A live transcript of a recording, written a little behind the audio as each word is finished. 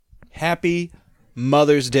happy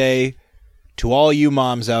Mother's Day to all you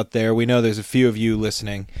moms out there. We know there's a few of you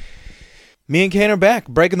listening. Me and Kane are back,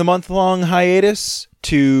 breaking the month-long hiatus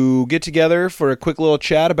to get together for a quick little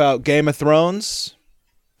chat about Game of Thrones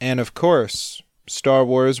and, of course, Star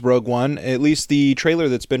Wars Rogue One, at least the trailer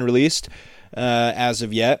that's been released as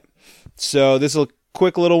of yet. So this is a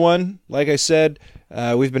quick little one. Like I said,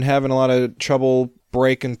 we've been having a lot of trouble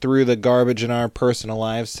breaking through the garbage in our personal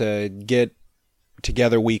lives to get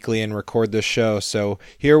together weekly and record this show. So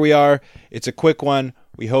here we are. It's a quick one.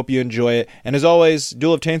 We hope you enjoy it. And as always,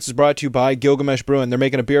 Duel of Taints is brought to you by Gilgamesh Brewing. They're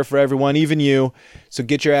making a beer for everyone, even you. So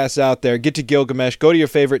get your ass out there. Get to Gilgamesh. Go to your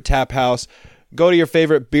favorite tap house. Go to your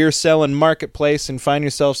favorite beer-selling marketplace and find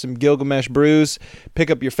yourself some Gilgamesh brews.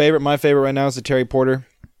 Pick up your favorite. My favorite right now is the Terry Porter.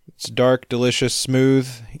 It's dark, delicious, smooth,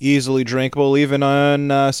 easily drinkable, even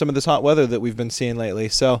on some of this hot weather that we've been seeing lately.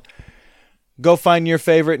 So go find your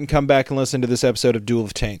favorite and come back and listen to this episode of Duel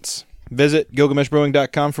of Taints. Visit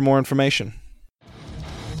GilgameshBrewing.com for more information.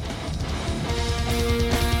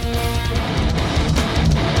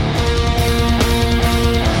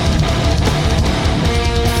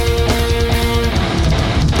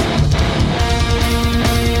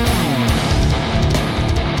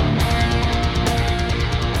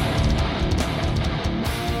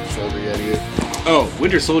 Oh,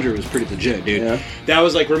 Winter Soldier was pretty legit, dude. Yeah. That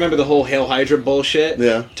was like, remember the whole Hail Hydra bullshit?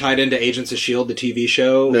 Yeah. Tied into Agents of S.H.I.E.L.D., the TV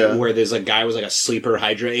show, yeah. Where there's a guy was like a sleeper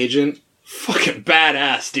Hydra agent. Fucking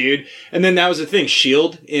badass, dude. And then that was the thing.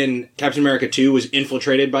 S.H.I.E.L.D. in Captain America 2 was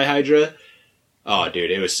infiltrated by Hydra. Oh,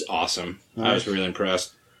 dude, it was awesome. Nice. I was really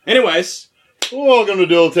impressed. Anyways. Welcome to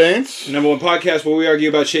Duel of Taints. Number one podcast where we argue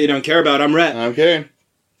about shit you don't care about. I'm Rhett. Okay.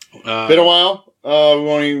 Been a while. We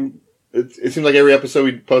won't even... It seems like every episode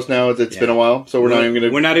we post now, it's been a while, so we're not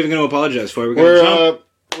even going to apologize for it. We're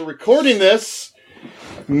recording this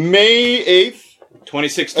May 8th.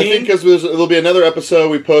 2016? I think because there'll be another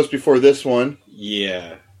episode we post before this one.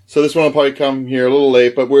 Yeah. So this one will probably come here a little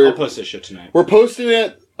late, but I'll post this shit tonight. We're posting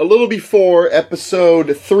it a little before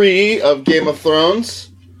episode 3 of Game of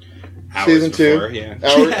Thrones. Season 2. Yeah.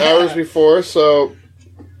 Hours before, so...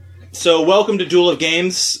 So, welcome to Duel of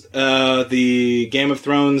Games, the Game of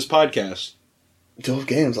Thrones podcast. Duel of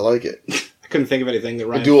Games, I like it. I couldn't think of anything that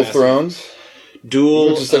rhymed. Duel of Thrones?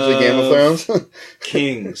 Duel Which is essentially Game of Thrones?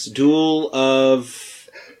 Kings. Duel of...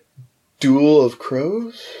 Duel of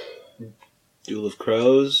Crows? Duel of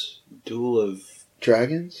Crows? Duel of...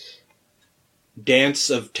 Dragons? Dance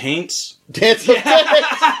of Taints? Dance of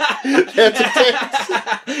Taints! Dance of Taints!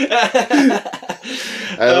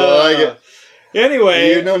 I like it.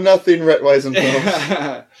 Anyway. You know nothing, Rhett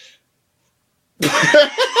Weisenfeld.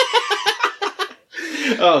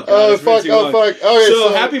 Oh, God, oh fuck. Okay,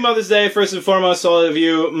 so, happy Mother's Day, first and foremost, all of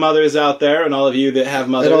you mothers out there, and all of you that have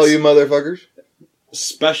mothers. And all you motherfuckers.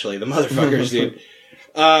 Especially the motherfuckers, dude.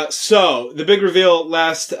 So, the big reveal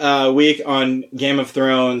last week on Game of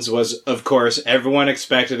Thrones was, of course, everyone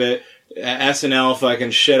expected it. SNL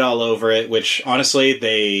fucking shit all over it, which, honestly,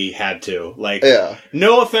 they had to. Like,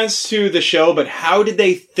 no offense to the show, but how did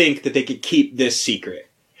they think that they could keep this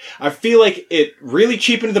secret? I feel like it really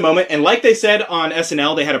cheapened the moment, and like they said on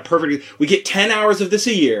SNL, they had a perfect... We get 10 hours of this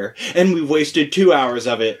a year, and we've wasted 2 hours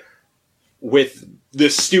of it with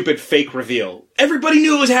this stupid fake reveal. Everybody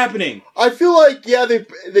knew it was happening! I feel like,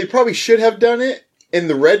 they probably should have done it in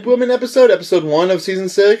the Red Woman episode 1 of season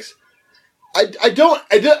 6. I don't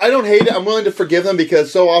hate it. I'm willing to forgive them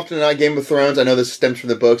because so often on Game of Thrones, I know this stems from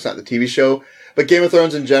the books, not the TV show, but Game of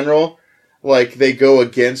Thrones in general, like, they go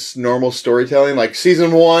against normal storytelling. Like,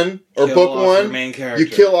 season 1 or book 1, you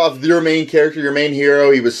kill off your main character, your main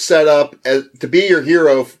hero. He was set up to be your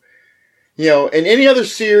hero. You know, in any other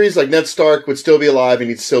series, like Ned Stark would still be alive and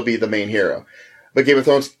he'd still be the main hero. But Game of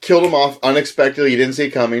Thrones killed him off unexpectedly. You didn't see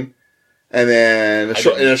it coming. And then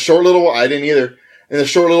in a short little while, I didn't either. And a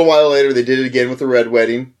short little while later, they did it again with the Red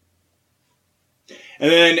Wedding. And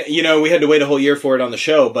then, we had to wait a whole year for it on the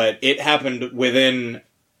show, but it happened within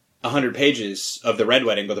 100 pages of the Red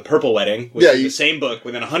Wedding, but the Purple Wedding, which is the same book,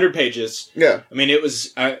 within 100 pages. Yeah. I mean, it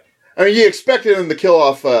was... I mean, you expected him to kill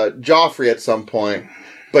off Joffrey at some point,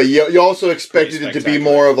 but you also expected it to be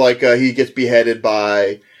more of like he gets beheaded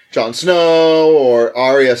by Jon Snow or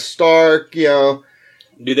Arya Stark,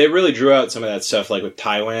 Dude, they really drew out some of that stuff, like with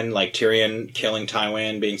Tywin, like Tyrion killing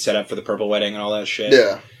Tywin, being set up for the Purple Wedding and all that shit.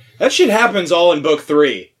 Yeah. That shit happens all in Book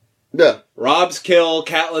 3. Yeah. Rob's killed,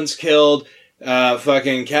 Catelyn's killed,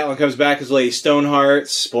 fucking Catelyn comes back as Lady Stoneheart,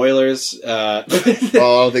 spoilers. Well, I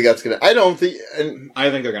don't think that's gonna... I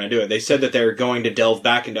think they're gonna do it. They said that they're going to delve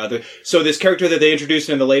back into other... So this character that they introduced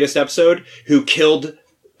in the latest episode, who killed,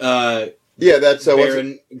 the Yeah, that's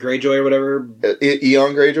Baron Greyjoy or whatever.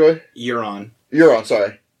 Euron Greyjoy. Euron,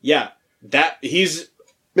 sorry. Yeah, he's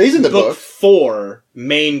in the book 4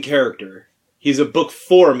 main character. He's a book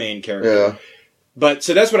 4 main character. Yeah. But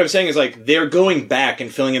so that's what I'm saying is like they're going back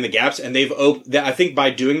and filling in the gaps, and I think by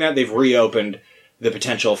doing that they've reopened the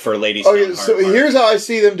potential for Lady Stoneheart. Okay, so here's how I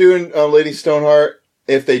see them doing Lady Stoneheart.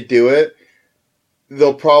 If they do it,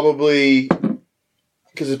 they'll probably,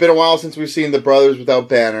 because it's been a while since we've seen the Brothers Without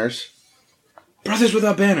Banners. Brothers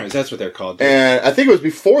Without Banners, that's what they're called. Dude. And I think it was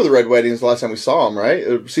before the Red Weddings the last time we saw them, right?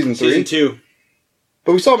 Season 3? Season 2.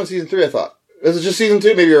 But we saw them in Season 3, I thought. Was it just Season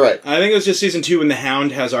 2? Maybe you're right. I think it was just Season 2 when the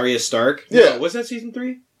Hound has Arya Stark. Yeah. No, was that Season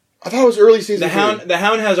 3? I thought it was early Season 3. The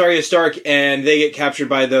Hound has Arya Stark, and they get captured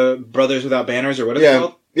by the Brothers Without Banners, or what is it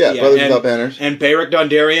called? Yeah, Brothers Without Banners. And Beric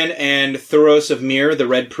Dondarrion and Thoros of Myr, the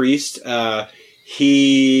Red Priest,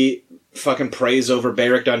 he fucking prays over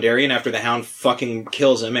Beric Dondarrion after the Hound fucking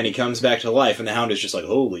kills him, and he comes back to life, and the Hound is just like,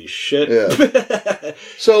 holy shit. Yeah.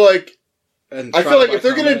 So, like, I feel like if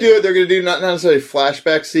they're going to do it, they're going to do not necessarily a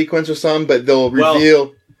flashback sequence or something, but they'll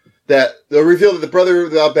reveal that the Brother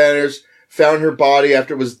Without Banners found her body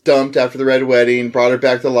after it was dumped after the Red Wedding, brought her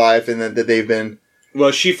back to life, and that they've been...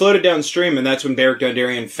 Well, she floated downstream, and that's when Beric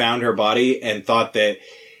Dondarrion found her body and thought that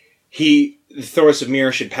Thoros of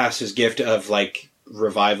Myr should pass his gift of, like,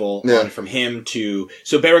 revival on from him to...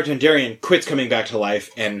 So Beric Dondarrion quits coming back to life,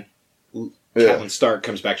 and Catelyn Stark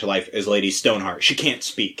comes back to life as Lady Stoneheart. She can't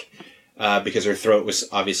speak, because her throat was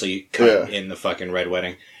obviously cut in the fucking Red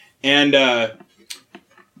Wedding. And,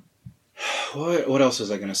 what else was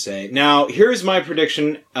I going to say? Now, here's my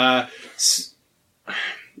prediction.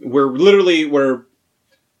 We're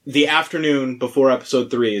the afternoon before episode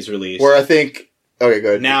 3 is released. Where I think... Okay, go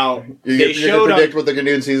ahead. Now, you're going to predict what they're going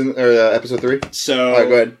to do in season or episode 3? So, all right,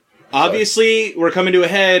 go ahead. Obviously, we're coming to a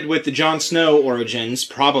head with the Jon Snow origins,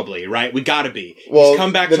 probably, right? We gotta be. Well, he's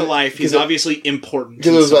come back to life. He's obviously important.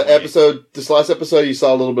 Because it was this last episode, you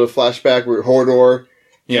saw a little bit of flashback where Hodor,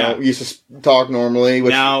 used to talk normally.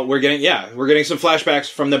 Now, we're getting some flashbacks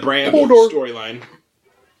from the Bran storyline.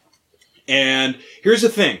 And here's the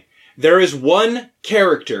thing. There is one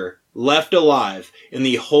character left alive in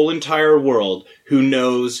the whole entire world who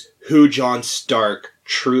knows who Jon Snow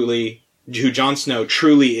truly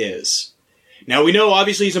is. Now, we know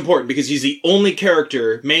obviously he's important because he's the only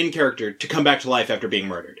main character, to come back to life after being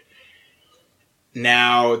murdered.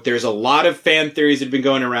 Now, there's a lot of fan theories that have been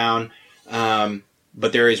going around,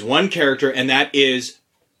 but there is one character, and that is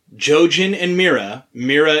Jojen and Mira.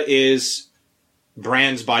 Mira is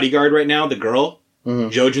Bran's bodyguard right now, the girl. Mm-hmm.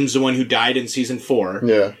 Jojen's the one who died in season 4.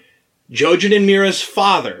 Yeah. Jojen and Mira's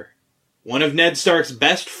father, one of Ned Stark's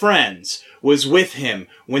best friends, was with him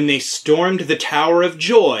when they stormed the Tower of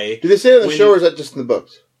Joy. Do they say it in the show, or is that just in the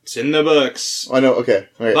books? It's in the books. I know, okay.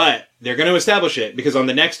 But they're going to establish it, because on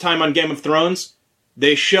the next time on Game of Thrones,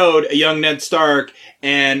 they showed a young Ned Stark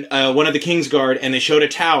and one of the Kingsguard, and they showed a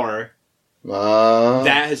tower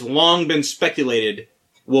that has long been speculated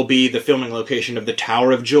will be the filming location of the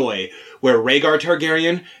Tower of Joy, where Rhaegar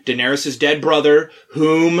Targaryen, Daenerys' dead brother,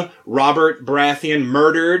 whom Robert Baratheon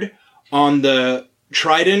murdered on the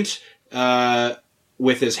Trident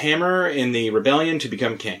with his hammer in the rebellion to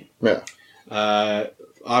become king. Yeah.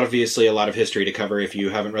 Obviously a lot of history to cover if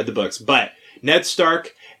you haven't read the books. But Ned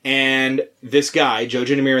Stark and this guy,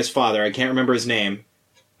 Jojen and Mira's father, I can't remember his name,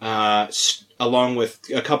 along with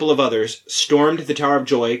a couple of others, stormed the Tower of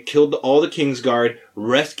Joy, killed all the Kingsguard,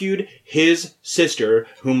 rescued his sister,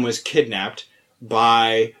 whom was kidnapped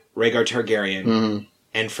by Rhaegar Targaryen,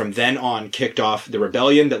 and from then on kicked off the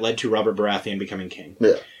rebellion that led to Robert Baratheon becoming king.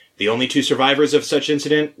 Yeah. The only two survivors of such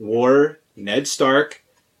incident were Ned Stark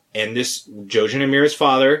and this Jojen and Mira's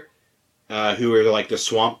father, who are like the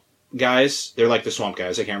swamp guys. They're like the swamp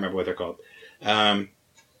guys. I can't remember what they're called. And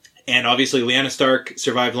obviously Lyanna Stark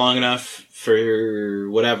survived long enough for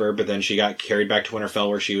whatever, but then she got carried back to Winterfell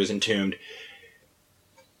where she was entombed.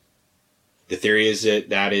 The theory is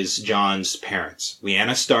that is Jon's parents.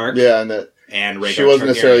 Lyanna Stark and Rhaegar she wasn't Targaryen.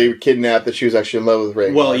 necessarily kidnapped, that she was actually in love with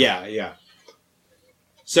Rhaegar. Well, yeah.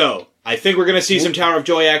 So, I think we're going to see some Tower of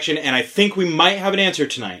Joy action, and I think we might have an answer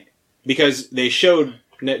tonight. Because they showed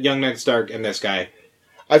young Ned Stark and this guy.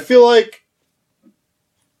 I feel like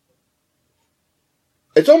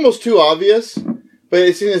it's almost too obvious, but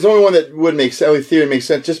it's the only one that would make sense. Only theory makes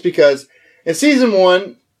sense, just because in season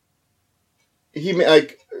 1,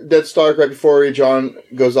 Ned Stark, right before Jon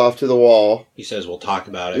goes off to the wall, he says, "We'll talk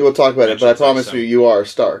about it." We'll talk about it, but I promise you are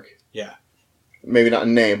Stark. Yeah. Maybe not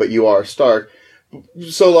in name, but you are Stark.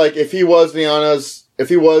 So, like, if he was Lyanna's, if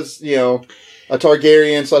he was, a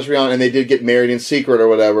Targaryen / Lyanna, and they did get married in secret or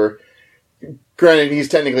whatever, Granted, he's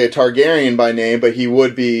technically a Targaryen by name, but he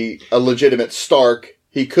would be a legitimate Stark.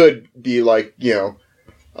 He could be like, he'd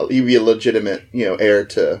be a legitimate, heir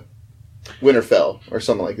to Winterfell or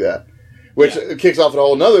something like that. Which kicks off a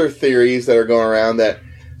whole nother theories that are going around that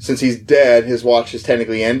since he's dead, his watch is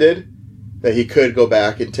technically ended, that he could go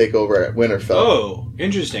back and take over at Winterfell. Oh,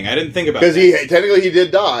 interesting. I didn't think about that. Because technically he did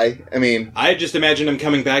die. I mean... I just imagined him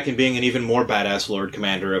coming back and being an even more badass Lord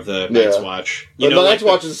Commander of the Night's Watch. The Night's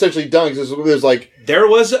Watch is essentially done, because there's like... There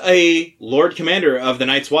was a Lord Commander of the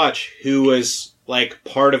Night's Watch who was, like,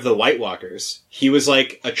 part of the White Walkers. He was,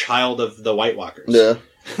 like, a child of the White Walkers. Yeah.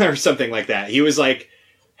 Or something like that. He was, like,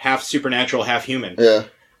 half supernatural, half human. Yeah.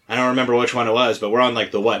 I don't remember which one it was, but we're on,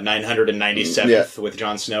 like, the, 997th with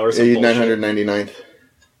Jon Snow or something? 999th.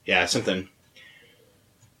 Yeah, something.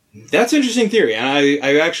 That's an interesting theory, and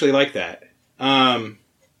I actually like that. I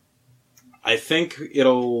think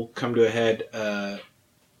it'll come to a head. The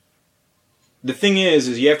thing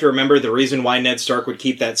is you have to remember the reason why Ned Stark would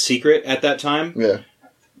keep that secret at that time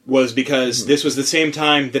was because this was the same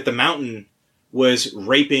time that the Mountain was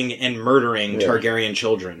raping and murdering Targaryen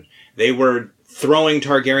children. They were throwing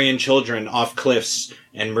Targaryen children off cliffs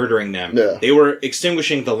and murdering them. Yeah. They were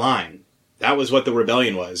extinguishing the line. That was what the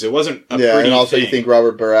rebellion was. It wasn't a pretty and also thing. You think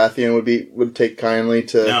Robert Baratheon would take kindly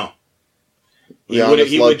to... No. He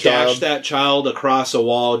would dash that child across a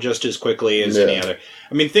wall just as quickly as any other.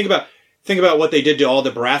 I mean, think about what they did to all the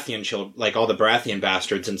Baratheon children, like all the Baratheon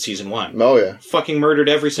bastards in season 1. Oh, yeah. Fucking murdered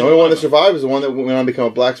every single one. The only one one that survived was the one that went on to become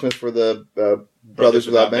a blacksmith for the Brothers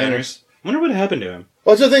Without Banners. I wonder what happened to him.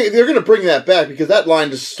 Well, so I think they're going to bring that back because that line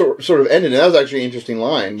just sort of ended, and that was actually an interesting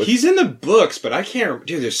line. But he's in the books, but I can't...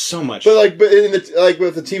 Dude, there's so much... But with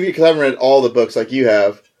the TV, because I haven't read all the books like you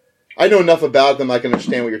have, I know enough about them I can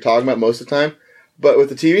understand what you're talking about most of the time. But with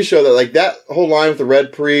the TV show, that whole line with the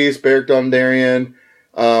Red Priest, Beric Dondarrion...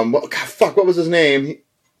 what was his name?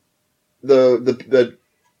 The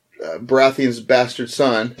Baratheon's bastard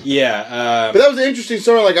son. Yeah. But that was an interesting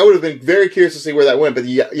story. Like, I would have been very curious to see where that went, but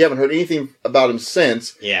you haven't heard anything about him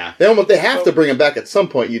since. Yeah. They have to bring him back at some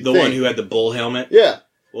point, you'd think. The one who had the bull helmet? Yeah.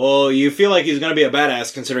 Well, you feel like he's going to be a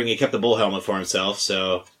badass considering he kept the bull helmet for himself,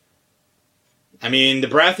 so... I mean, the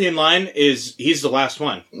Baratheon line he's the last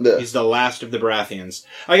one. Yeah. He's the last of the Baratheons.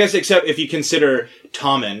 I guess except if you consider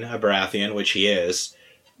Tommen a Baratheon, which he is.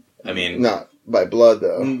 I mean... Not by blood,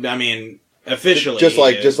 though. I mean, officially just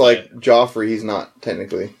like Joffrey, he's not,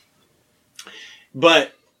 technically.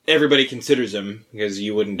 But everybody considers him, because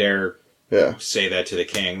you wouldn't dare say that to the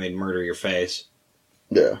king. They'd murder your face.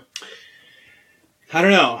 Yeah. I don't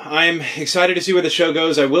know. I'm excited to see where the show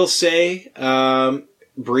goes. I will say,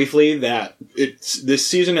 briefly, that this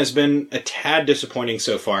season has been a tad disappointing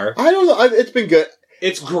so far. I don't know. It's been good.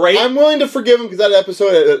 It's great. I'm willing to forgive him because that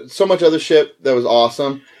episode had so much other shit that was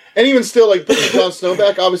awesome. And even still, like, putting Jon Snow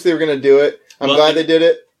back, obviously they were going to do it. I'm glad they did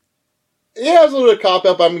it. Yeah, it was a little bit of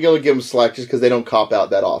cop-out, but I'm going to give them slack just because they don't cop out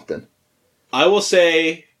that often. I will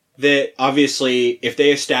say that, obviously, if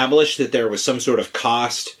they established that there was some sort of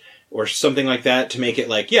cost or something like that to make it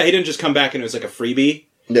like, he didn't just come back and it was like a freebie.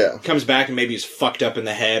 Yeah. Comes back and maybe he's fucked up in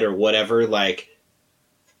the head or whatever, like...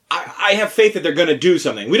 I have faith that they're going to do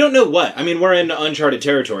something. We don't know what. I mean, we're in uncharted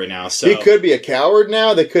territory now, so... He could be a coward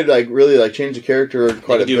now. They could, really change the character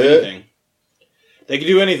quite a bit. Anything. They could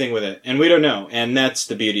do anything with it, and we don't know. And that's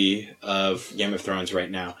the beauty of Game of Thrones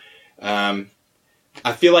right now. I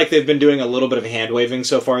feel like they've been doing a little bit of hand-waving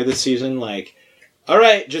so far this season. Like, all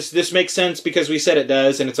right, just this makes sense because we said it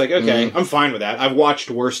does. And it's like, okay, I'm fine with that. I've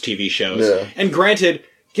watched worse TV shows. Yeah. And granted...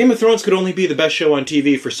 Game of Thrones could only be the best show on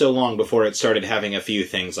TV for so long before it started having a few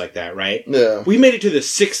things like that, right? Yeah. We made it to the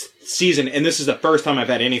 6th season, and this is the first time I've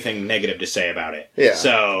had anything negative to say about it. Yeah.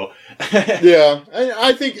 So... yeah.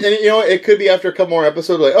 I think, and it could be after a couple more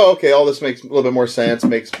episodes, like, oh, okay, all this makes a little bit more sense,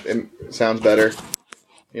 it sounds better.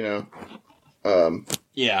 Yeah.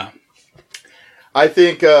 I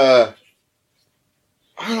think, I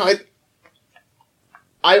don't know,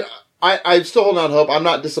 I'm still holding out hope. I'm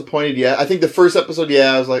not disappointed yet. I think the first episode,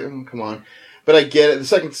 I was like, oh, come on. But I get it.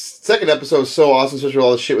 The second episode was so awesome, especially with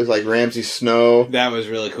all the shit with, Ramsay Snow. That was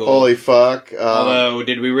really cool. Holy fuck. Although,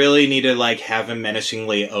 did we really need to, have him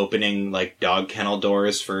menacingly opening, dog kennel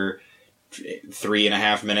doors for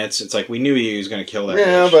 3.5 minutes? It's like, we knew he was going to kill that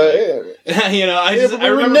bitch. But... I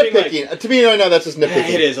remember nitpicking. To me, right now, that's just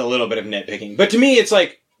nitpicking. It is a little bit of nitpicking. But to me, it's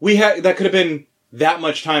like, that could have been... that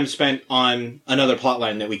much time spent on another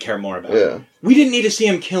plotline that we care more about. Yeah. We didn't need to see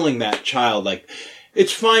him killing that child.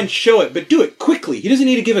 It's fine, show it, but do it quickly. He doesn't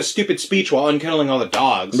need to give a stupid speech while unkennelling all the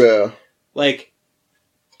dogs. Yeah.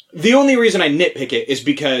 The only reason I nitpick it is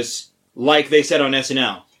because, like they said on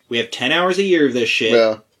SNL, we have 10 hours a year of this shit.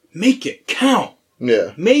 Yeah. make it count.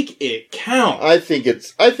 Yeah. Make it count. I think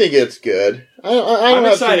it's good. I don't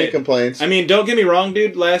have too many complaints. I mean, don't get me wrong,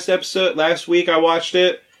 dude. Last week I watched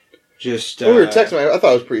it. Just we were texting. I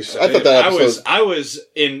thought it was pretty. I thought that episode.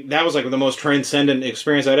 That was like the most transcendent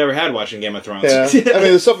experience I'd ever had watching Game of Thrones. Yeah. I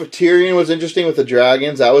mean, the stuff with Tyrion was interesting with the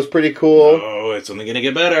dragons. That was pretty cool. Oh, it's only gonna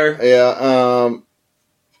get better. Yeah.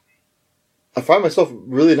 I find myself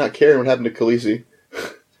really not caring what happened to Khaleesi.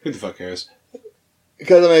 Who the fuck cares?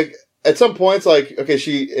 Because I mean, at some points, like,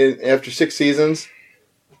 okay, after 6 seasons,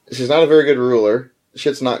 she's not a very good ruler.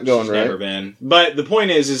 Shit's not going right. Never been. But the point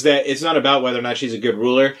is that it's not about whether or not she's a good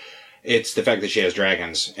ruler. It's the fact that she has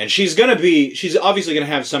dragons. And she's obviously going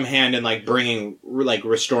to have some hand in, like,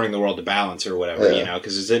 restoring the world to balance or whatever, you know,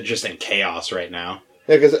 because it's just in chaos right now.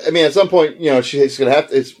 Yeah, because, I mean, at some point, you know, she's going to have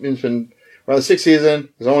to, it's been around the 6th season,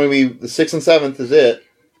 there's only the 6th and 7th is it.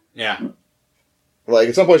 Yeah. Like,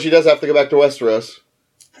 at some point, she does have to go back to Westeros.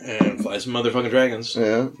 And fly some motherfucking dragons.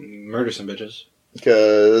 Yeah. Murder some bitches.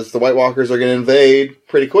 Because the White Walkers are going to invade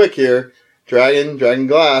pretty quick here. Dragon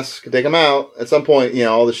Glass could take them out. At some point, you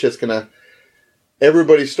know, all the shit's going to...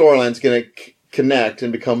 Everybody's storyline's going to connect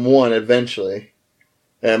and become one eventually.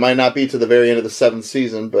 And it might not be to the very end of the 7th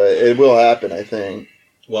season, but it will happen, I think.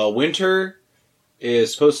 Well, winter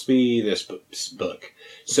is supposed to be this book.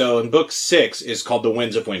 So in book 6 is called The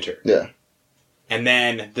Winds of Winter. Yeah. And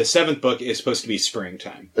then the 7th book is supposed to be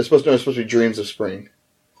springtime. It's supposed to be Dreams of Spring.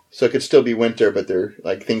 So it could still be winter, but they're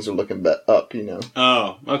like things are looking up, you know.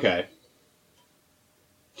 Oh, okay.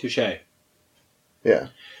 Touché. Yeah.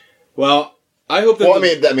 Well, I hope that... Well,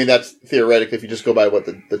 I mean that's theoretical. If you just go by what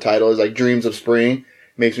the title is, like Dreams of Spring,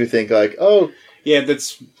 makes me think like, oh... Yeah,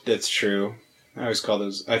 that's true. I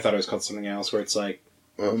thought it was called something else, where it's like...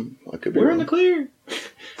 I could be we're wrong. in the clear.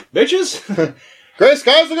 Bitches! Gray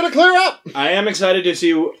skies are going to clear up! I am excited to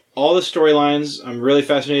see all the storylines. I'm really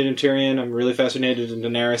fascinated in Tyrion. I'm really fascinated in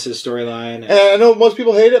Daenerys' storyline. And I know most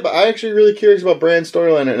people hate it, but I'm actually really curious about Bran's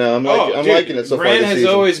storyline right now. I'm liking it so far Bran this has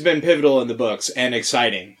season. always been pivotal in the books and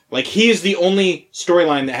exciting. Like, he is the only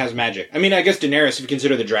storyline that has magic. I mean, I guess Daenerys, if you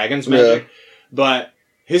consider the dragons magic, but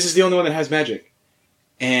his is the only one that has magic.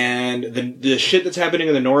 And the shit that's happening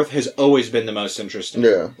in the North has always been the most interesting.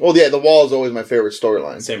 Yeah. Well, yeah, the Wall is always my favorite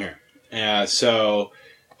storyline. Same here. So,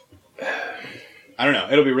 I don't know.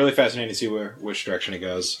 It'll be really fascinating to see which direction it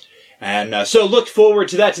goes. And so look forward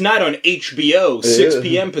to that tonight on HBO, 6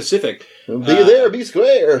 p.m. Pacific. Be there, be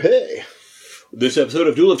square, hey. This episode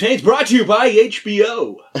of Duel of Chains brought to you by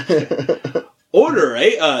HBO.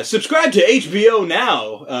 Subscribe to HBO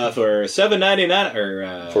now for $7.99 or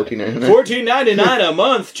 $14.99 a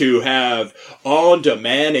month to have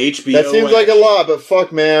on-demand HBO. That seems like a lot, but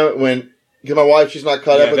fuck, man, because my wife, she's not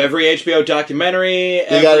caught up with every HBO documentary.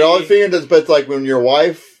 You got it all the fingers, but it's like when your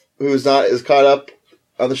wife, who's not as caught up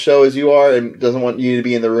on the show as you are, and doesn't want you to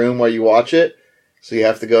be in the room while you watch it, so you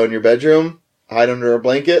have to go in your bedroom, hide under a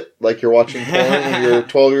blanket, like you're watching porn when you're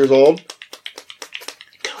 12 years old.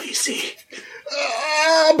 Khaleesi.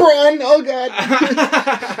 Bronn, oh god.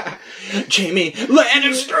 Jamie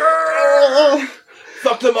Lannister.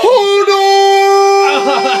 Fuck them all. Hodor!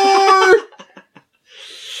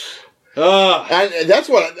 And that's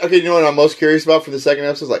what. You know what I'm most curious about for the second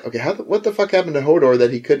episode? Is like, okay, what the fuck happened to Hodor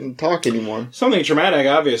that he couldn't talk anymore? Something traumatic,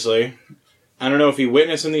 obviously. I don't know if he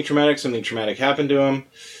witnessed something traumatic. Something traumatic happened to him.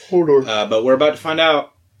 Hodor. But we're about to find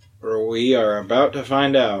out. Or we are about to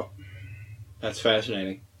find out. That's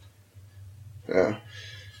fascinating. Yeah.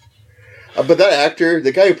 But that actor,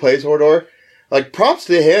 the guy who plays Hodor, like, props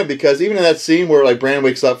to him, because even in that scene where, like, Bran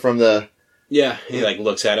wakes up from the... Yeah, he, like,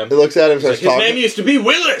 looks at him. He looks at him and starts talking. His name used to be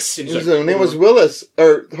Willis! His name was Willis.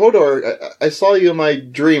 Or, Hodor, I saw you in my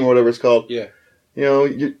dream, or whatever it's called. Yeah. You know,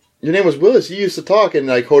 your name was Willis. You used to talk, and,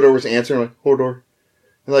 like, Hodor was answering, like, Hodor.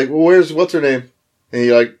 And, like, well, what's her name? And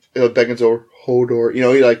he, like, beckons over, Hodor. You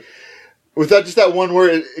know, he, like... With just that one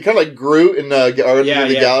word, it kind of like Groot in Guardians of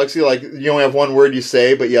the Galaxy. Like, you only have one word you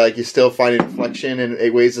say, but like you still find inflection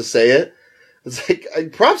and ways to say it. It's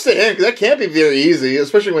like, props to him, because that can't be very easy,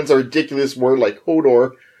 especially when it's a ridiculous word like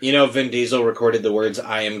Hodor. You know, Vin Diesel recorded the words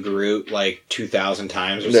 "I am Groot" like 2,000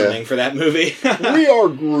 times or something for that movie. We are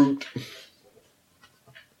Groot.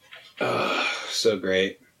 So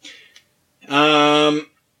great. Well,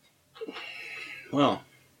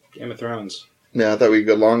 Game of Thrones. Yeah, I thought we'd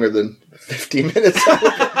go longer than 15 minutes.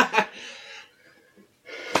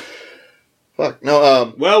 Fuck,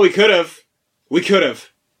 no, Well, we could have.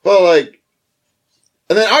 Well, like...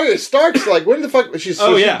 And then Arya Stark's like, when the fuck... She's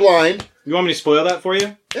blind. You want me to spoil that for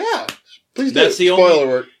you? Yeah. Please do. That's the Spoiler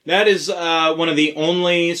alert. That is one of the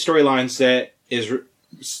only storylines that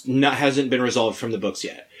hasn't been resolved from the books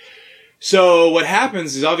yet. So what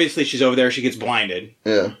happens is obviously she's over there, she gets blinded.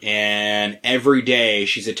 Yeah. And every day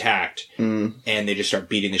she's attacked. Mm. And they just start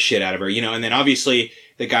beating the shit out of her, you know, and then obviously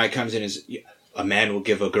the guy comes in as a man will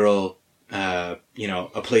give a girl, you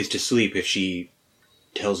know, a place to sleep if she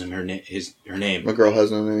tells him her name. A girl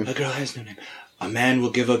has no name. A girl has no name. A man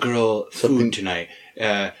will give a girl food tonight.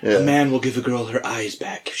 A man will give a girl her eyes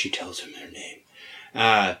back if she tells him her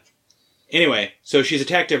name. Anyway, so she's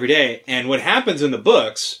attacked every day, and what happens in the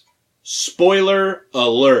books, spoiler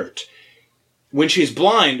alert, when she's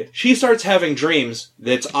blind, she starts having dreams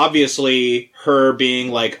that's obviously her being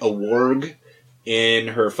like a warg in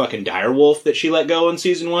her fucking direwolf that she let go in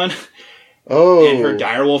season 1. Oh. And her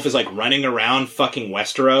direwolf is like running around fucking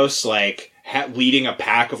Westeros, like leading a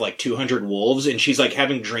pack of like 200 wolves, and she's like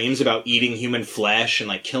having dreams about eating human flesh and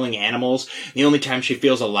like killing animals. The only time she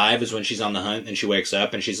feels alive is when she's on the hunt, and she wakes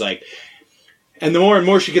up and she's like, and the more and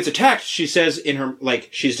more she gets attacked, she says in her, like,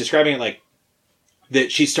 she's describing it like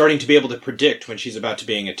that she's starting to be able to predict when she's about to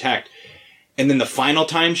being attacked. And then the final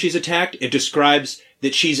time she's attacked, it describes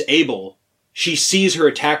that she sees her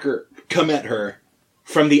attacker come at her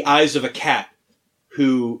from the eyes of a cat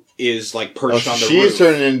who is like perched on the roof. She's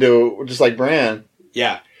turning into just like Bran.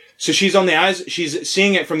 Yeah. So she's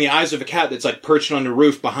seeing it from the eyes of a cat that's like perched on the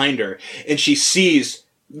roof behind her, and she sees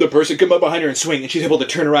the person come up behind her and swing, and she's able to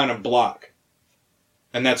turn around and block.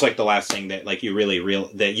 And that's like the last thing that like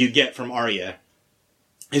that you get from Arya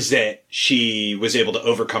is that she was able to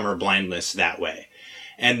overcome her blindness that way.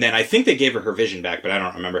 And then I think they gave her vision back, but I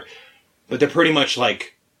don't remember. But they're pretty much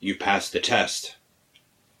like, you passed the test.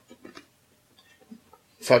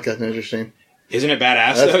 Fuck, that's interesting. Isn't it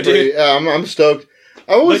badass though, dude? Yeah, I'm stoked.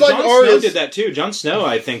 I always like Jon Arya's... Snow did that too. Jon Snow,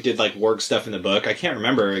 I think, did like warg stuff in the book. I can't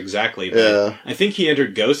remember exactly, but yeah. I think he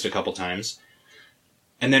entered Ghost a couple times.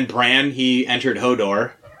 And then Bran, he entered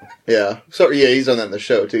Hodor. Yeah. So yeah, he's done that in the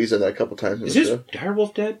show too. He's done that a couple times in Is the his show.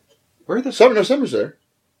 direwolf dead? Where the Summer's there.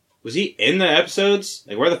 Was he in the episodes?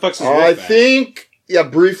 Like, where the fuck's his I wolf at? think, yeah,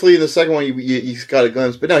 briefly in the second one you got a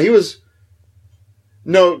glimpse. But no, he was...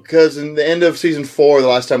 No, because in the end of season 4, the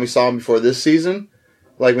last time we saw him before this season,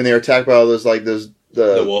 like when they were attacked by all those, like, the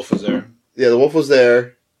wolf was there. Yeah, the wolf was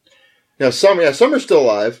there. Now, Summer's still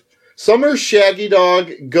alive. Summer, Shaggy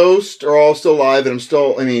Dog, Ghost are all still alive,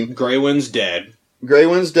 and Grey Wind's dead. Grey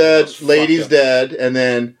Wind's dead, Lady's dead, and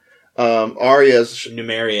then Arya's...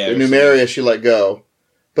 Numeria she let go.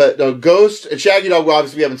 But Ghost and Shaggy Dog,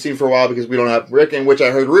 obviously we haven't seen for a while because we don't have Rickon, which I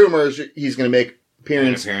heard rumors he's going to make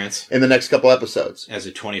appearance in the next couple episodes. As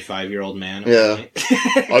a 25-year-old man. Yeah.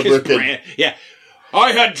 Yeah.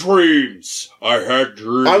 I had dreams.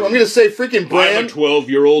 I'm going to say freaking Bran. I'm a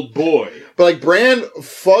 12-year-old boy. But like Bran,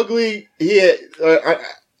 fugly,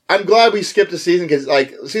 I'm glad we skipped a season because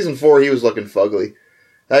like season 4 he was looking fugly.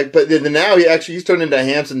 Like, but then now he's turned into a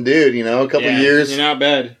handsome dude, you know, a couple years. You're not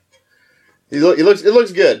bad. It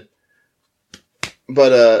looks good.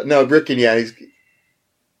 But no, Rickon,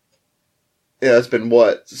 it's been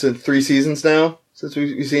what? Since 3 seasons now? Since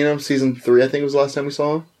we've seen him? Season 3, I think, was the last time we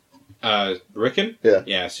saw him. Rickon? Yeah.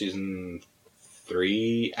 Yeah, season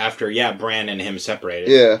 3. After, Bran and him separated.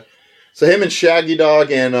 Yeah. So him and Shaggy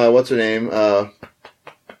Dog and, what's her name?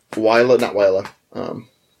 Wyla. Not Wyla.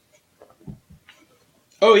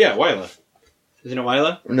 Oh, yeah, Wyla. Isn't it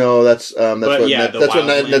Wyla? No, that's what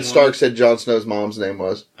Ned Stark said Jon Snow's mom's name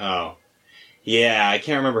was. Oh. Yeah, I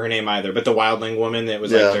can't remember her name either, but the wildling woman that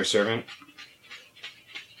was like their servant.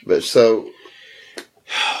 But so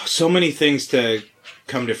many things to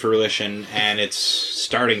come to fruition, and it's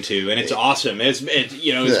starting to, and it's awesome. It's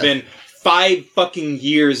been 5 fucking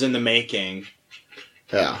years in the making.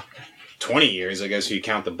 Yeah. 20 years, I guess, if you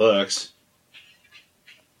count the books.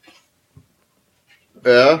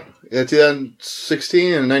 Yeah. Yeah,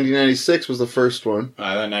 2016 and 1996 was the first one.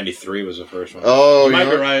 I thought 93 was the first one. Oh, you might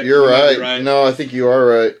be right. You're right. No, I think you are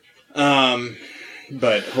right.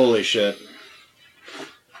 But holy shit.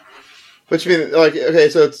 Which means, like, okay,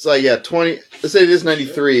 so it's like, 20, let's say it is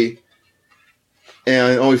 93,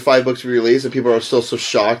 and only 5 books were released, and people are still so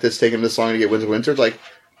shocked it's taken this long to get Winter. It's like,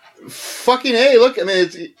 fucking hey, look, I mean,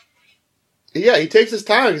 he takes his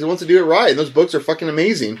time because he wants to do it right, and those books are fucking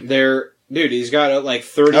amazing. Dude, he's got like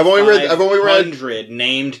 3,500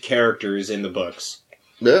 named characters in the books.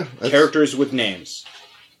 Yeah. Characters with names.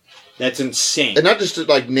 That's insane. And not just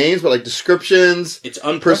like names, but like descriptions. It's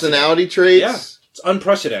unprecedented. Personality traits. Yeah. It's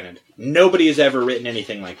unprecedented. Nobody has ever written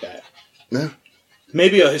anything like that. No.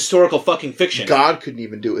 Maybe a historical fucking fiction. God couldn't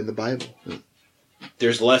even do it in the Bible.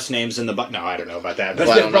 There's less names in the Bible. No, I don't know about that.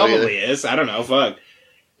 But there probably is. I don't know. Fuck.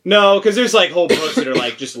 No, because there's like whole books that are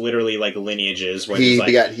like just literally like lineages. He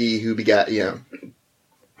begot he who begot,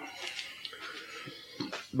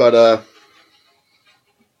 But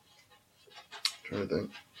trying to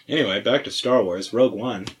think. Anyway, back to Star Wars, Rogue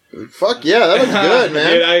One. Fuck yeah, that looks good,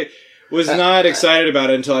 man. Dude, I was not excited about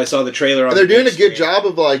it until I saw the trailer on They're doing a screen. good job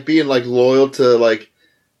of, like, being, like, loyal to, like,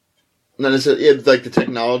 not necessarily, like, the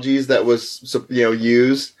technologies that was,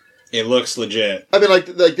 used. It looks legit. I mean, like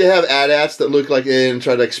they have AT-ATs that look like it and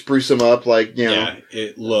try to, like, spruce them up, like, Yeah,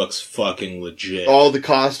 it looks fucking legit. all the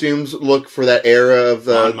costumes look for that era of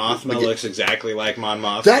the... Mon Mothma looks exactly like Mon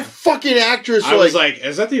Mothma. That fucking actress... I was like,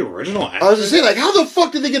 is that the original actress? I was just saying, like, how the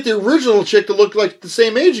fuck did they get the original chick to look like the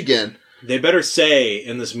same age again? They better say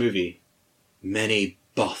in this movie, many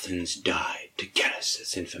Bothans died to get us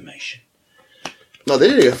this information. No, they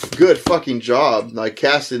did a good fucking job, like,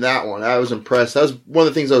 casting that one. I was impressed. That was one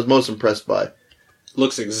of the things I was most impressed by.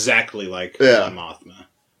 Looks exactly like Yeah. Mon Mothma.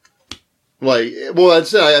 Like, well,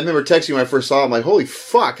 that's it. I remember texting when I first saw it. I'm like, holy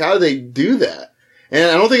fuck, how do they do that?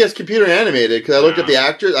 And I don't think that's computer animated, because I looked at the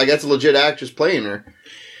actress. I guess a legit actress playing her.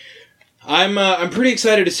 I'm pretty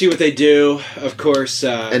excited to see what they do. Of course,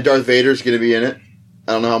 And Darth Vader's going to be in it.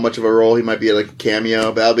 I don't know how much of a role he might be, like a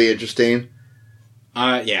cameo, but that'll be interesting.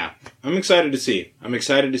 yeah, I'm excited to see. I'm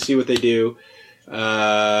excited to see what they do.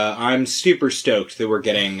 I'm super stoked that we're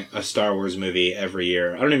getting a Star Wars movie every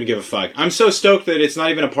year. I don't even give a fuck. I'm so stoked that it's not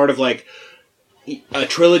even a part of, like, a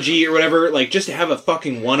trilogy or whatever. Like, just to have a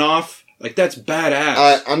fucking one-off, like, that's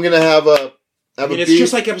badass. I'm going to have a it's beef.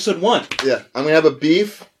 just like Episode 1. Yeah, I'm going to have a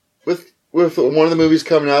beef with one of the movies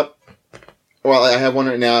coming up. Well, I have one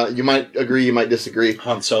right now. You might agree, you might disagree.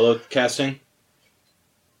 Han Solo casting?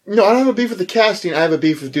 No, I don't have a beef with the casting. I have a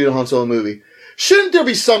beef with doing a Han Solo movie. Shouldn't there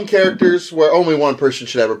be some characters where only one person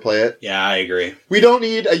should ever play it? Yeah, I agree. We don't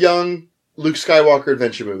need a young Luke Skywalker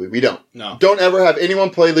adventure movie. We don't. No. Don't ever have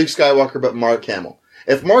anyone play Luke Skywalker but Mark Hamill.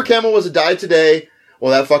 If Mark Hamill was to die today,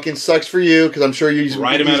 well, that fucking sucks for you, because I'm sure he's...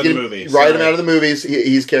 Write him out of the movie. Write him out of the movies.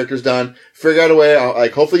 His character's done. Figure out a way.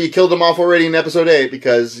 Like, hopefully you killed him off already in Episode 8,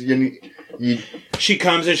 because you She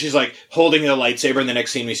comes and she's like holding the lightsaber, and the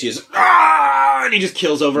next scene we see is ah, and he just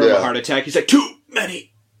kills over of a heart attack. He's like, too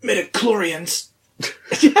many midichlorians.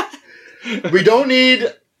 we don't need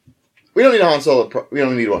a Han Solo. We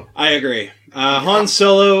don't need one. I agree. Han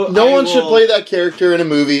Solo. No one should play that character in a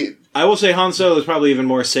movie. I will say Han Solo is probably even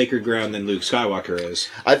more sacred ground than Luke Skywalker is.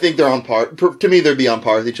 I think they're on par. To me, they'd be on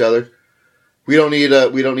par with each other. We don't need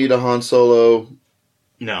a Han Solo.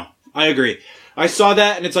 No, I agree. I saw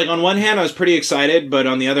that, and it's like, on one hand, I was pretty excited, but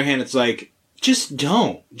on the other hand, it's like, just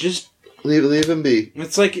don't. Just leave him be.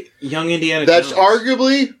 It's like young Indiana That's Jones.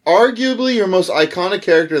 arguably your most iconic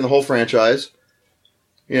character in the whole franchise.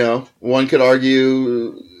 You know, one could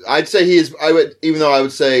argue. I'd say he is. Even though I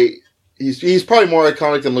would say he's probably more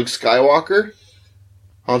iconic than Luke Skywalker.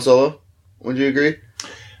 Han Solo. Would you agree?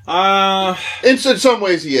 In some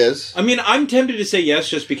ways, he is. I mean, I'm tempted to say yes,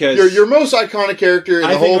 just because your most iconic character in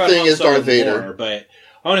the whole thing is Darth Vader. More, but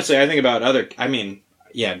honestly, I think about other. I mean,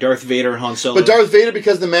 yeah, Darth Vader, Han Solo. But Darth Vader,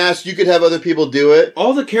 because the mask, you could have other people do it.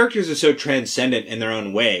 All the characters are so transcendent in their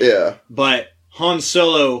own way. Yeah. But Han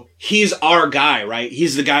Solo, he's our guy, right?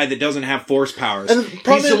 He's the guy that doesn't have force powers. And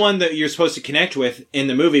he's the one that you're supposed to connect with in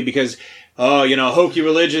the movie because, hokey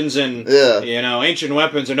religions and, ancient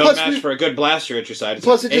weapons are no match for a good blaster at your side. It's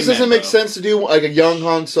plus, it just doesn't make sense to do like a young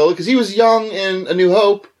Han Solo, because he was young in A New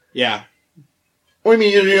Hope. Yeah. What do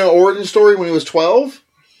you mean, an origin story when he was 12?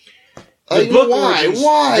 The book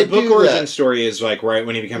origin that? story is like right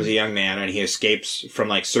when he becomes a young man and he escapes from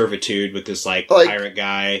like servitude with this like pirate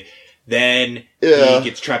guy. Then he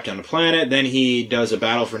gets trapped on a planet. Then he does a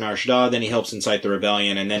battle for Nar Shaddaa. Then he helps incite the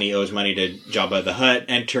rebellion. And then he owes money to Jabba the Hutt.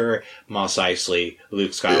 Enter Mos Eisley,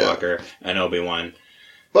 Luke Skywalker, and Obi-Wan.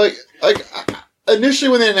 Like initially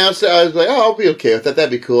when they announced it, I was like, "Oh, I'll be okay with that.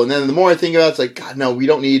 That'd be cool." And then the more I think about it, it's like, God, no, we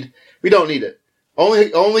don't need it.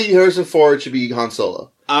 Only Harrison Ford should be Han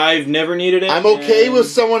Solo. I've never needed it. I'm okay with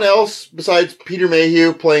someone else besides Peter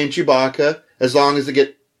Mayhew playing Chewbacca, as long as they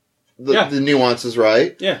get the nuances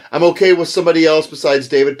right. Yeah. I'm okay with somebody else besides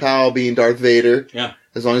David Powell being Darth Vader. Yeah.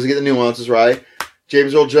 As long as they get the nuances right.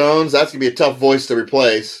 James Earl Jones, that's going to be a tough voice to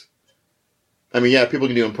replace. I mean, yeah, people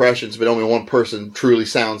can do impressions, but only one person truly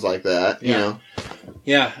sounds like that, you know?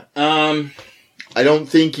 Yeah. I don't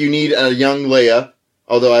think you need a young Leia,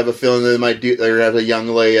 although I have a feeling they're going to have a young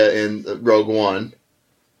Leia in Rogue One.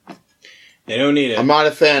 They don't need it. I'm not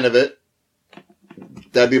a fan of it.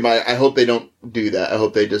 That'd be I hope they don't do that. I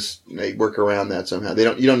hope they work around that somehow.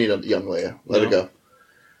 You don't need a young Leia. Let it go.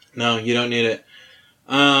 No, you don't need it.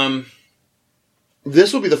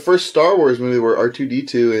 This will be the first Star Wars movie where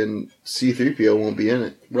R2-D2 and C-3PO won't be in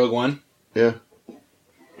it. Rogue One? Yeah.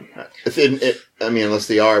 Unless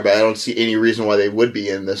they are, but I don't see any reason why they would be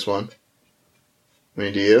in this one. I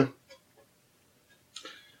mean, do you?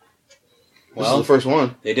 This is the first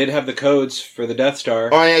one. They did have the codes for the Death Star.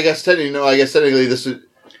 Oh, I guess technically this is...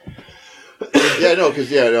 Yeah, no,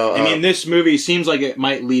 because, I mean, this movie seems like it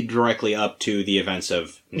might lead directly up to the events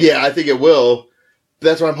of... Yeah, I think it will.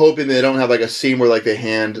 That's why I'm hoping they don't have, like, a scene where, like, they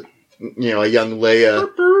hand, a young Leia...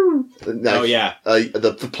 Oh, yeah.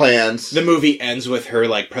 The plans. The movie ends with her,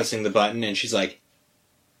 like, pressing the button, and she's like,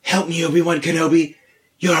 "Help me, Obi-Wan Kenobi.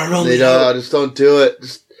 You're our only hope." Just don't do it.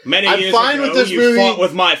 Many years ago, you fought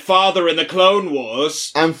with my father in the Clone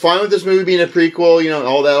Wars. I'm fine with this movie being a prequel,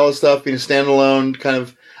 all that stuff, being a standalone kind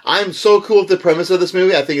of... I'm so cool with the premise of this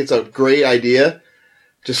movie. I think it's a great idea.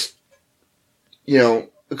 Just,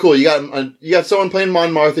 cool. You got someone playing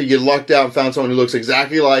Mon Martha. You get lucked out and found someone who looks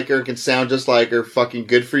exactly like her, can sound just like her. Fucking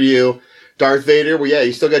good for you. Darth Vader. Well, yeah,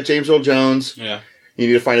 you still got James Earl Jones. Yeah. You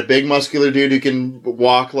need to find a big muscular dude who can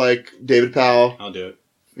walk like David Powell. I'll do it.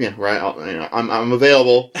 Yeah, right. I'm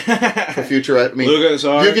available for future. I mean,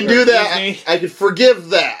 LucasArts, you can do that. I can forgive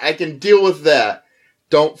that. I can deal with that.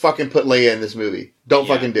 Don't fucking put Leia in this movie. Don't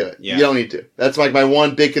fucking do it. Yeah. You don't need to. That's like my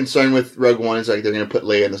one big concern with Rogue One is like they're going to put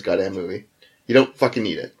Leia in this goddamn movie. You don't fucking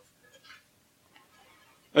need it.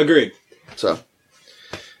 Agreed. So.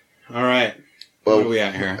 All right. Well, what are we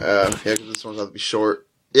at here? Because this one's going to be short.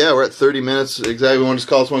 Yeah, we're at 30 minutes exactly. We want to just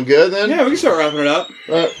call this one good then? Yeah, we can start wrapping it up.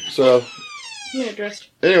 All right, so. Yeah, dressed.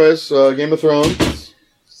 Anyways, Game of Thrones.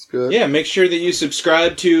 It's good. Yeah, make sure that you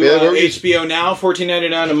subscribe to HBO Now,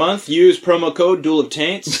 $14.99 a month. Use promo code Duel of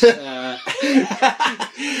Taints. Watch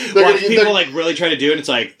people really try to do it. It's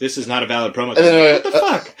like, this is not a valid promo code. What the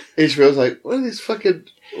fuck? HBO's like, what are these fucking...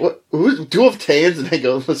 Who's Duel of Taints? And they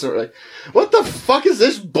go, listen, like, what the fuck is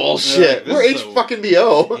this bullshit? We're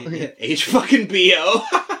H-fucking-B-O. H-fucking-B-O.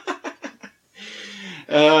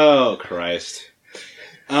 Oh, Christ.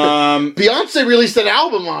 Beyonce released an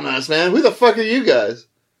album on us, man. Who the fuck are you guys?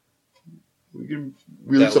 We can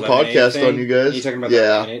release a podcast on you guys. Are you talking about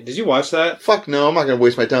that? Did you watch that? Fuck no, I'm not going to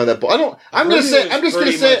waste my time with that. I'm just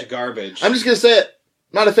going to say it. Garbage. I'm just going to say it.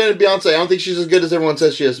 Not a fan of Beyonce. I don't think she's as good as everyone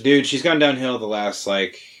says she is. Dude, she's gone downhill the last,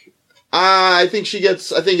 I think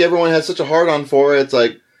everyone has such a hard-on for her. It's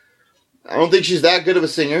like, I don't think she's that good of a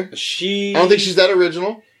singer. I don't think she's that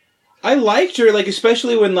original. I liked her,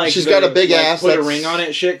 especially when, she's got a big ass. Put a ring on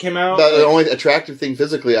it shit came out. That's the only attractive thing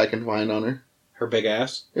physically I can find on her. Her big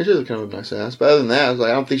ass? It is kind of a nice ass. But other than that, I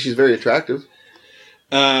don't think she's very attractive.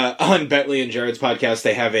 On Bentley and Jared's podcast,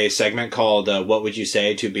 they have a segment called What Would You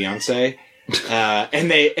Say to Beyonce? That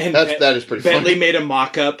is pretty funny. Bentley made a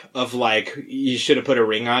mock-up of, you should have put a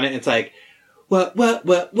ring on it. It's like, what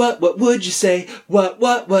would you say? What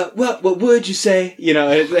would you say? He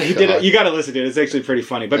did it. You gotta listen to it. It's actually pretty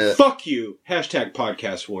funny. But fuck you.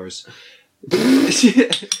 #podcast wars.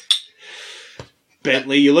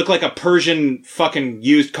 Bentley, you look like a Persian fucking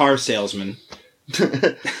used car salesman.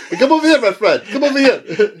 Come over here, my friend. Come over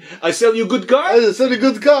here. I sell you good car? I sell you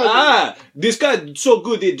good car. Ah, this car so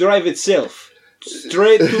good it drive itself.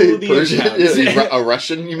 Straight to the Persian? A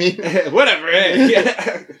Russian, you mean? Whatever.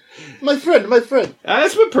 Yeah. My friend.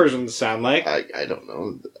 That's what Persians sound like. I don't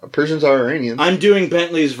know. Persians are Iranians. I'm doing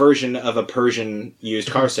Bentley's version of a Persian used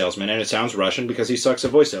car salesman, and it sounds Russian because he sucks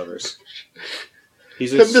at voiceovers.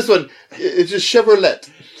 This one, it's just Chevrolet.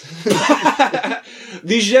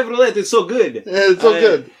 The Chevrolet is so good. Yeah, it's so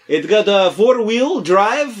good. It got a 4-wheel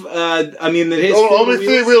drive. It has only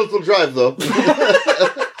 3 wheels will drive, though.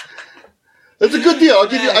 That's a good deal.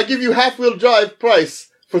 I'll give you half-wheel drive price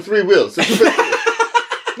for 3 wheels.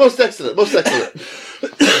 Most excellent. Most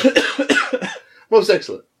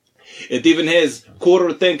excellent. It even has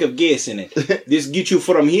quarter tank of gas in it. This gets you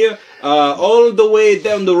from here all the way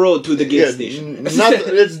down the road to the gas station.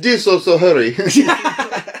 It's diesel, so hurry.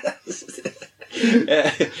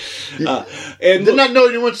 Did not know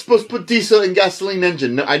you weren't supposed to put diesel in gasoline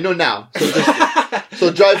engine. No, I know now.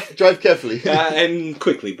 So drive carefully. And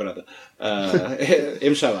quickly, brother.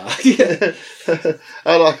 Inshallah.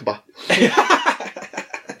 Al Akbar.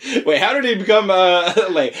 Wait, how did he become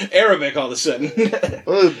Arabic all of a sudden?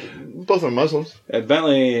 Well, both are Muslims.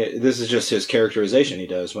 Bentley, this is just his characterization he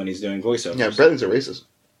does when he's doing voiceovers. Yeah, Bentley's a racist.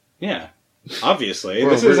 Yeah, obviously.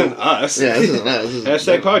 This isn't us. Yeah, this isn't us.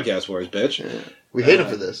 #podcast wars, bitch. Yeah. We hate him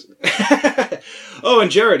for this. Oh, and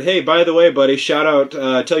Jared, hey, by the way, buddy, shout out,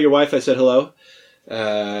 tell your wife I said hello.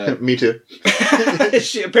 Me too.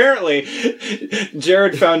 Apparently,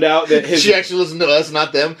 Jared found out that she actually listened to us,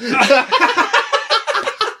 not them.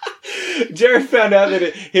 Jared found out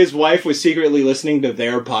that his wife was secretly listening to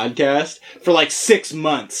their podcast for like 6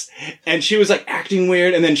 months, and she was like acting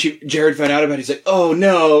weird. And then Jared found out about it. He's like, "Oh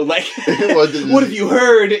no! Like, what have you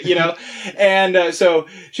heard?" You know. And so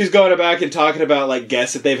she's going back and talking about like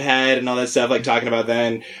guests that they've had and all that stuff, like talking about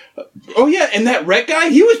then. Oh yeah, and that Rhett guy,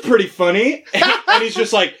 he was pretty funny. And he's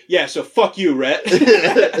just like, "Yeah, so fuck you, Rhett."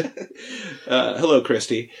 Hello,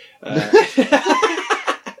 Christy.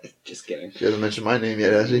 Just kidding. She hasn't mentioned my name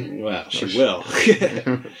yet, has she? Well, she will.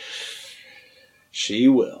 She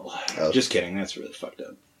will. Oh. Just kidding. That's really fucked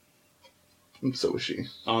up. So was she.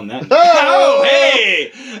 On that. Oh,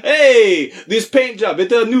 hey! Hey! This paint job.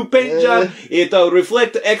 It's a new paint job. It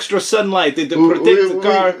reflects extra sunlight. It protects the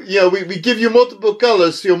car. We give you multiple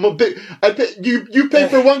colors. You pay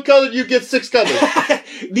for one color, you get 6 colors.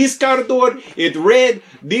 This car door is red.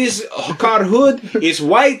 This car hood is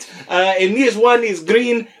white. And this one is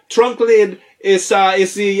green. Trunk lid is a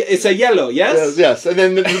yellow, yes? Yes. And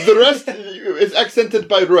then the rest is accented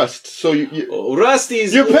by rust. So rust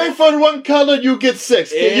is... You pay for one color, you get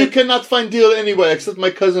 6. You cannot find deal anywhere except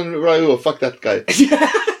my cousin Rahul. Fuck that guy.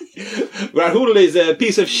 Rahul is a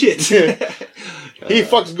piece of shit. He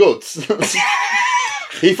fucks goats.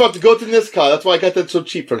 He fucked a goat in this car. That's why I got that so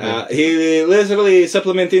cheap from him. He literally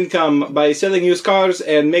supplement income by selling used cars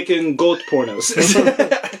and making goat pornos.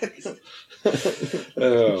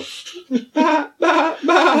 Oh.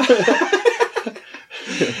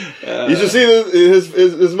 You should see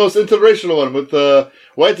his most interracial one with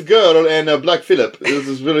white girl and Black Phillip. This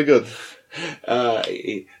is really good.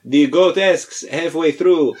 The goat asks halfway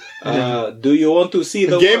through, do you want to see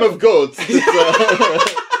the Game of Goats?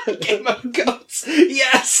 Game of Goats.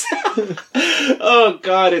 Yes. Oh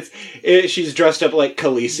God, she's dressed up like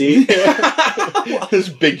Khaleesi. This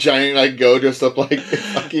big giant like goat dressed up like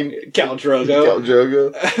fucking Khal Drogo. Khal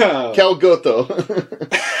Drogo. Khal Goto.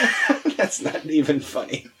 That's not even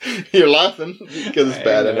funny. You're laughing because it's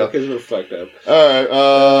bad. I know because we're fucked up.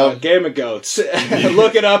 All right. Game of Goats.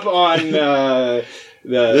 Look it up on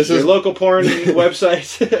your local porn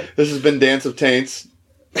website. This has been Dance of Taints.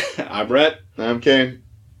 I'm Rhett. I'm Kane.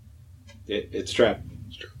 It's Trap.